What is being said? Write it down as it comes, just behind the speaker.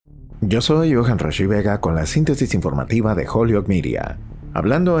Yo soy Johan Rashi Vega con la síntesis informativa de Holyoke Media.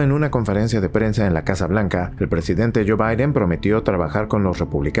 Hablando en una conferencia de prensa en la Casa Blanca, el presidente Joe Biden prometió trabajar con los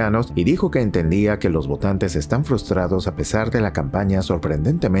republicanos y dijo que entendía que los votantes están frustrados a pesar de la campaña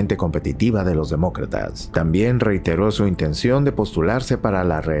sorprendentemente competitiva de los demócratas. También reiteró su intención de postularse para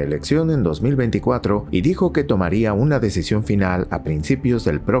la reelección en 2024 y dijo que tomaría una decisión final a principios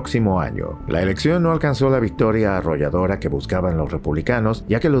del próximo año. La elección no alcanzó la victoria arrolladora que buscaban los republicanos,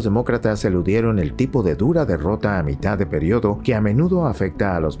 ya que los demócratas eludieron el tipo de dura derrota a mitad de periodo que a menudo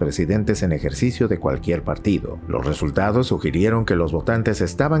afecta a los presidentes en ejercicio de cualquier partido. Los resultados sugirieron que los votantes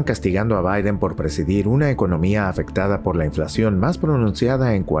estaban castigando a Biden por presidir una economía afectada por la inflación más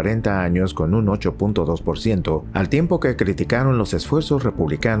pronunciada en 40 años con un 8.2%, al tiempo que criticaron los esfuerzos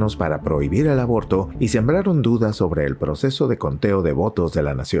republicanos para prohibir el aborto y sembraron dudas sobre el proceso de conteo de votos de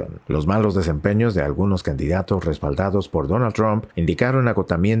la nación. Los malos desempeños de algunos candidatos respaldados por Donald Trump indicaron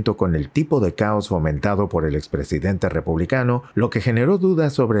agotamiento con el tipo de caos fomentado por el expresidente republicano, lo que generó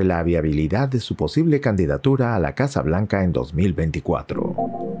dudas sobre la viabilidad de su posible candidatura a la Casa Blanca en 2024.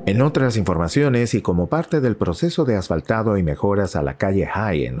 En otras informaciones, y como parte del proceso de asfaltado y mejoras a la calle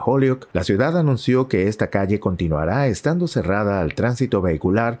High en Holyoke, la ciudad anunció que esta calle continuará estando cerrada al tránsito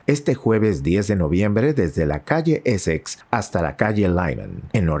vehicular este jueves 10 de noviembre desde la calle Essex hasta la calle Lyman,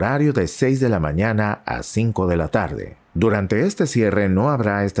 en horario de 6 de la mañana a 5 de la tarde. Durante este cierre no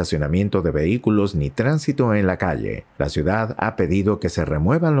habrá estacionamiento de vehículos ni tránsito en la calle. La ciudad ha pedido que se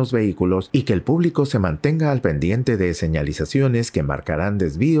remuevan los vehículos y que el público se mantenga al pendiente de señalizaciones que marcarán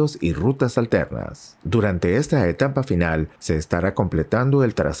desvíos y rutas alternas. Durante esta etapa final se estará completando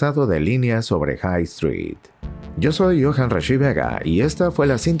el trazado de líneas sobre High Street. Yo soy Johan Rashi Vega y esta fue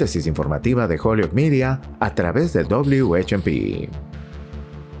la síntesis informativa de Holyoke Media a través de WHMP.